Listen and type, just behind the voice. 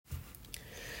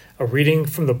A reading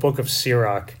from the book of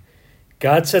Sirach.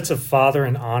 God sets a father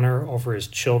in honor over his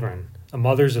children. A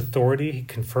mother's authority he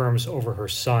confirms over her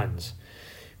sons.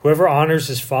 Whoever honors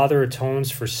his father atones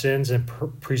for sins and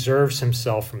preserves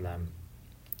himself from them.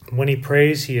 When he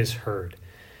prays, he is heard.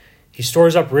 He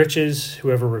stores up riches,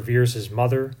 whoever reveres his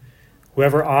mother.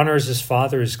 Whoever honors his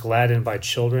father is gladdened by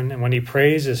children, and when he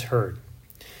prays is heard.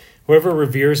 Whoever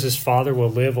reveres his father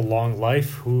will live a long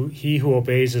life. He who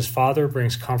obeys his father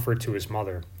brings comfort to his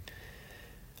mother.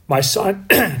 My son,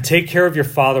 take care of your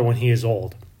father when he is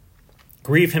old.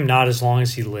 Grieve him not as long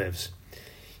as he lives.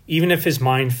 Even if his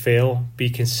mind fail, be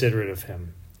considerate of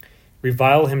him.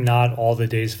 Revile him not all the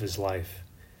days of his life.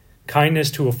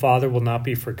 Kindness to a father will not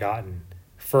be forgotten,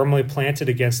 firmly planted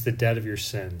against the debt of your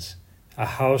sins, a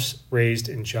house raised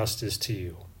in justice to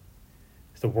you.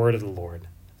 The word of the Lord.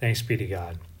 Thanks be to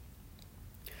God.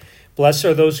 Blessed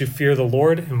are those who fear the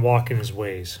Lord and walk in his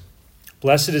ways.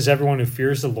 Blessed is everyone who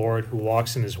fears the Lord, who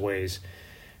walks in his ways.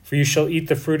 For you shall eat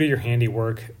the fruit of your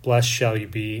handiwork, blessed shall you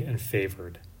be and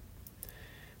favored.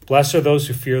 Blessed are those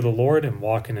who fear the Lord and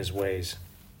walk in his ways.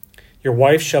 Your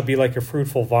wife shall be like a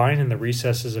fruitful vine in the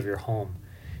recesses of your home,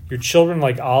 your children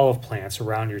like olive plants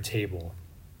around your table.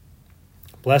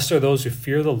 Blessed are those who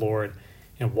fear the Lord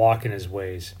and walk in his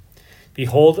ways.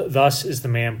 Behold, thus is the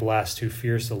man blessed who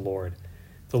fears the Lord.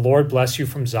 The Lord bless you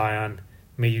from Zion.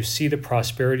 May you see the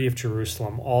prosperity of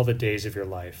Jerusalem all the days of your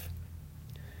life.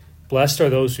 Blessed are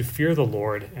those who fear the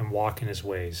Lord and walk in his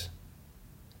ways.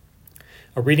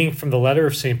 A reading from the letter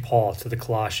of St. Paul to the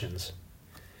Colossians.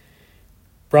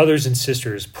 Brothers and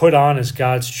sisters, put on as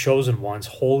God's chosen ones,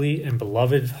 holy and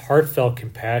beloved, heartfelt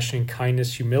compassion,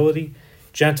 kindness, humility,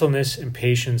 gentleness, and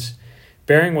patience,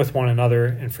 bearing with one another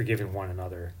and forgiving one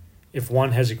another, if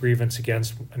one has a grievance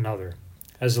against another.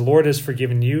 As the Lord has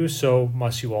forgiven you, so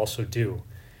must you also do.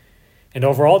 And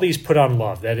over all these put on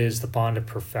love, that is, the bond of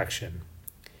perfection.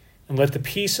 And let the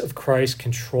peace of Christ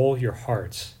control your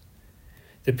hearts,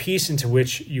 the peace into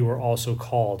which you are also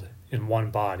called in one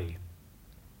body.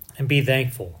 And be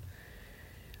thankful.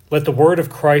 Let the word of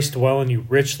Christ dwell in you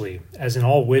richly, as in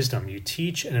all wisdom you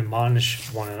teach and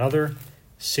admonish one another,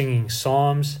 singing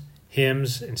psalms,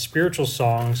 hymns, and spiritual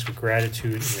songs with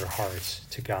gratitude in your hearts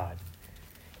to God.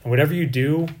 And whatever you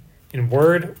do, in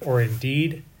word or in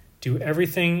deed, do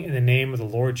everything in the name of the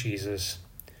Lord Jesus,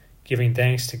 giving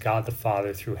thanks to God the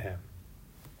Father through him.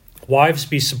 Wives,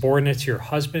 be subordinate to your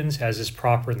husbands, as is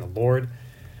proper in the Lord.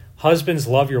 Husbands,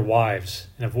 love your wives,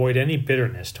 and avoid any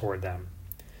bitterness toward them.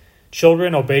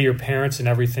 Children, obey your parents in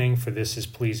everything, for this is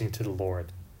pleasing to the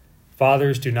Lord.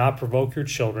 Fathers, do not provoke your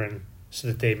children, so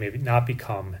that they may not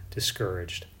become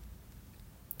discouraged.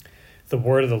 The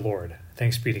word of the Lord.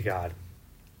 Thanks be to God.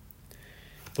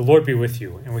 The Lord be with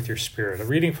you and with your spirit. A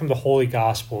reading from the Holy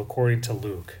Gospel according to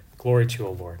Luke. Glory to you,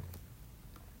 O Lord.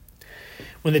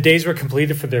 When the days were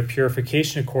completed for their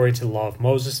purification according to the law of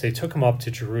Moses, they took him up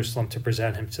to Jerusalem to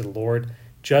present him to the Lord,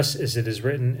 just as it is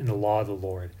written in the law of the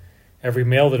Lord. Every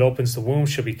male that opens the womb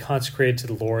shall be consecrated to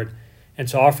the Lord, and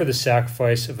to offer the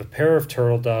sacrifice of a pair of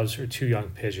turtle doves or 2 young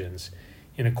pigeons,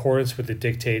 in accordance with the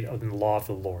dictate of the law of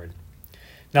the Lord.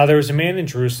 Now there was a man in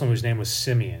Jerusalem whose name was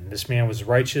Simeon. This man was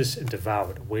righteous and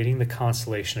devout, awaiting the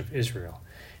consolation of Israel,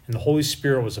 and the Holy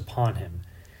Spirit was upon him.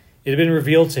 It had been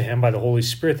revealed to him by the Holy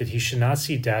Spirit that he should not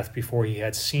see death before he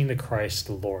had seen the Christ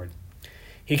the Lord.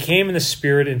 He came in the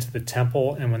Spirit into the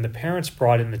temple, and when the parents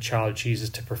brought in the child Jesus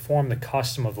to perform the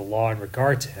custom of the law in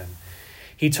regard to him,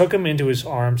 he took him into his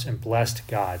arms and blessed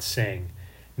God, saying,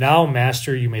 Now,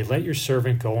 Master, you may let your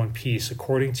servant go in peace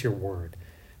according to your word.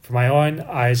 For my own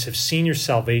eyes have seen your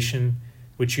salvation,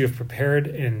 which you have prepared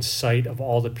in sight of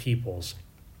all the peoples,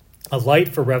 a light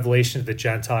for revelation to the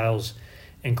Gentiles,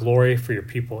 and glory for your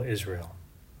people Israel.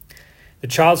 The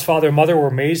child's father and mother were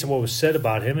amazed at what was said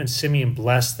about him, and Simeon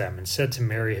blessed them and said to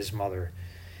Mary his mother,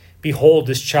 Behold,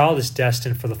 this child is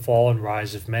destined for the fall and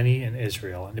rise of many in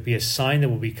Israel, and to be a sign that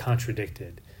will be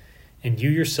contradicted. And you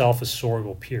yourself a sword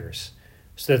will pierce,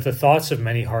 so that the thoughts of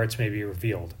many hearts may be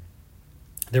revealed.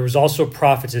 There was also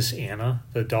prophetess Anna,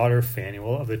 the daughter of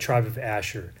Phanuel, of the tribe of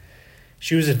Asher.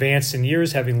 She was advanced in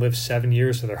years, having lived 7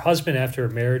 years with her husband after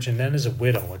her marriage, and then as a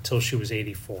widow until she was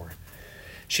 84.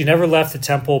 She never left the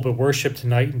temple, but worshipped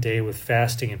night and day with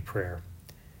fasting and prayer.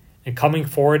 And coming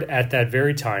forward at that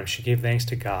very time, she gave thanks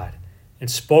to God,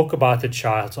 and spoke about the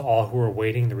child to all who were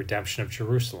awaiting the redemption of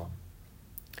Jerusalem.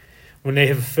 When they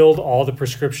had fulfilled all the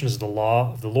prescriptions of the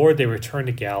law of the Lord, they returned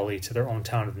to Galilee, to their own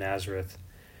town of Nazareth.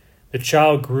 The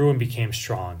child grew and became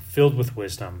strong, filled with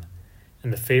wisdom,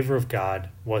 and the favor of God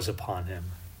was upon him.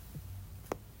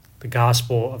 The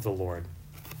Gospel of the Lord.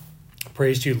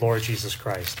 Praise to you, Lord Jesus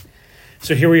Christ.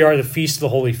 So here we are, the Feast of the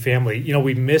Holy Family.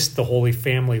 We missed the Holy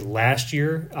Family last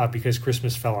year because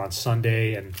Christmas fell on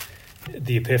Sunday and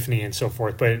the Epiphany and so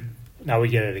forth, but now we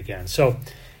get it again. So,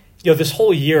 this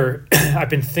whole year, I've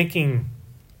been thinking,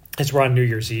 as we're on New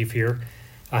Year's Eve here,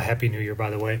 Happy New Year, by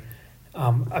the way,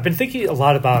 I've been thinking a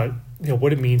lot about,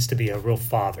 what it means to be a real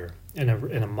father and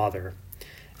a mother.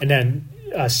 And then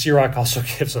Sirach also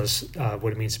gives us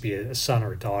what it means to be a son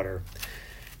or a daughter.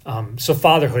 So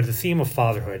fatherhood, the theme of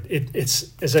fatherhood,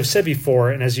 it's, as I've said before,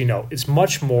 and as you know, it's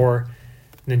much more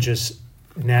than just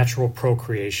natural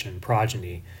procreation,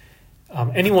 progeny.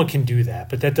 Anyone can do that,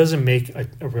 but that doesn't make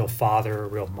a real father or a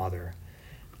real mother.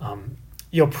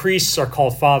 Priests are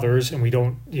called fathers, and we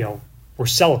don't, we're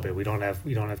celibate. We don't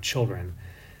have children.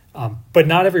 But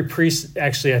not every priest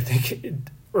actually, I think,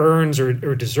 earns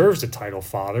or deserves the title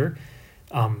father,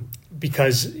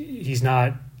 because he's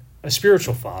not a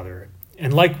spiritual father.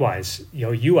 And likewise,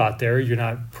 you out there, you're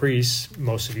not priests,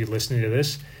 most of you listening to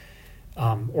this,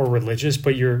 or religious,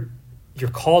 but you're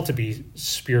called to be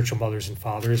spiritual mothers and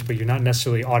fathers, but you're not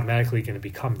necessarily automatically going to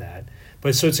become that.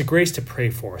 But so it's a grace to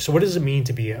pray for. So what does it mean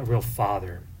to be a real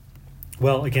father?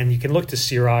 Well, again, you can look to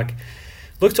Sirach,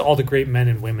 look to all the great men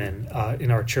and women in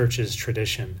our church's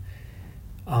tradition.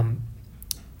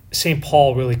 St.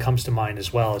 Paul really comes to mind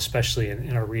as well, especially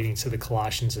in our reading to the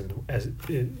Colossians,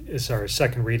 and as our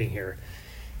second reading here.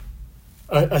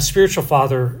 A spiritual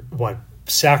father,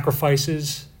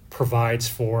 sacrifices, provides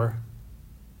for,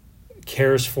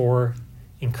 cares for,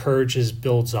 encourages,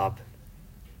 builds up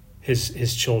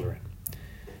his children.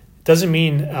 Doesn't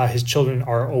mean his children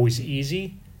are always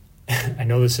easy. I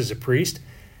know this as a priest,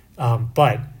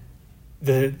 but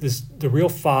the real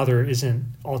father isn't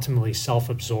ultimately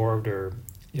self-absorbed or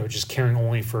just caring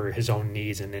only for his own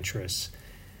needs and interests.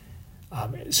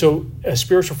 So a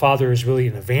spiritual father is really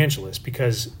an evangelist,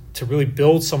 because to really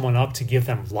build someone up, to give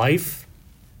them life,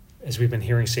 as we've been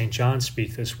hearing St. John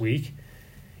speak this week,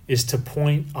 is to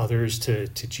point others to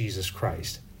Jesus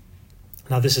Christ.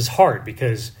 Now, this is hard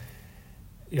because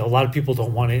a lot of people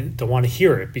don't want to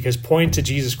hear it, because pointing to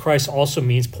Jesus Christ also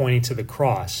means pointing to the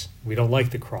cross. We don't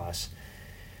like the cross.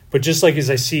 But just like as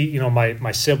I see,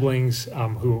 my siblings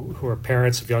who are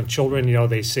parents of young children,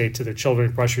 they say to their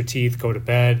children, brush your teeth, go to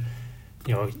bed,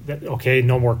 okay,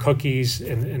 no more cookies,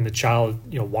 and the child,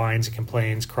 whines and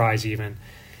complains, cries even.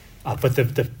 But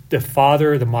the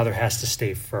father, the mother has to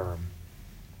stay firm.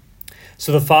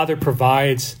 So the father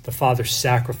provides, the father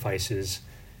sacrifices,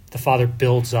 the father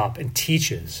builds up and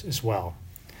teaches as well.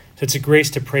 So it's a grace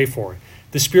to pray for.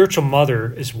 The spiritual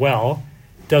mother as well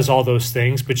does all those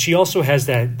things, but she also has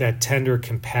that tender,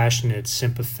 compassionate,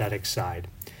 sympathetic side.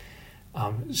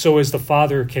 So as the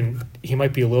father he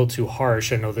might be a little too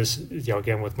harsh. I know this,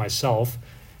 again, with myself,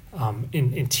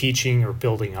 in teaching or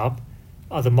building up.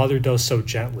 The mother does so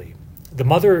gently. The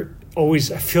mother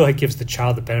always, I feel like, gives the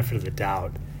child the benefit of the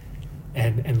doubt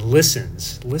and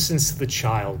listens to the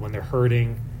child when they're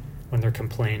hurting, when they're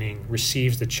complaining,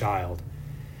 receives the child.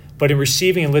 But in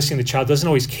receiving and listening to the child, doesn't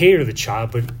always cater to the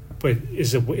child, but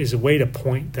is a way to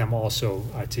point them also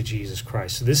to Jesus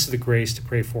Christ. So this is the grace to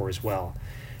pray for as well.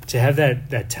 To have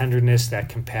that tenderness, that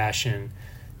compassion,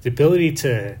 the ability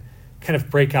to kind of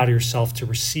break out of yourself to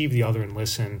receive the other and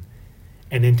listen,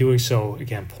 and in doing so,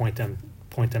 again, point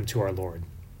them to our Lord.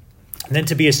 And then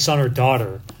to be a son or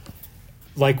daughter,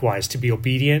 likewise, to be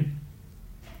obedient,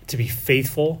 to be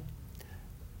faithful,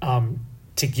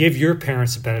 to give your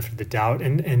parents the benefit of the doubt,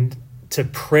 and to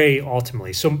pray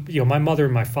ultimately. So, my mother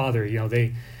and my father,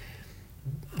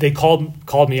 they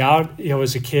called me out,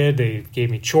 as a kid. They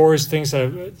gave me chores, things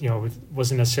that,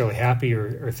 wasn't necessarily happy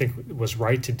or think was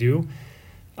right to do.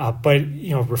 But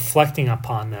reflecting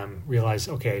upon them, realize,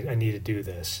 okay, I need to do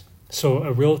this. So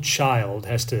a real child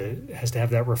has to have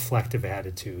that reflective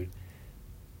attitude.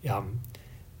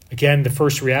 Again, the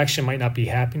first reaction might not be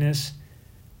happiness,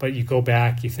 but you go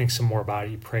back, you think some more about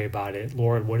it, you pray about it.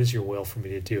 Lord, what is your will for me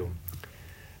to do?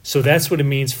 So that's what it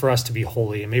means for us to be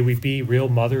holy. And may we be real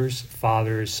mothers,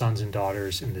 fathers, sons, and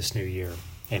daughters in this new year.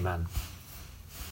 Amen.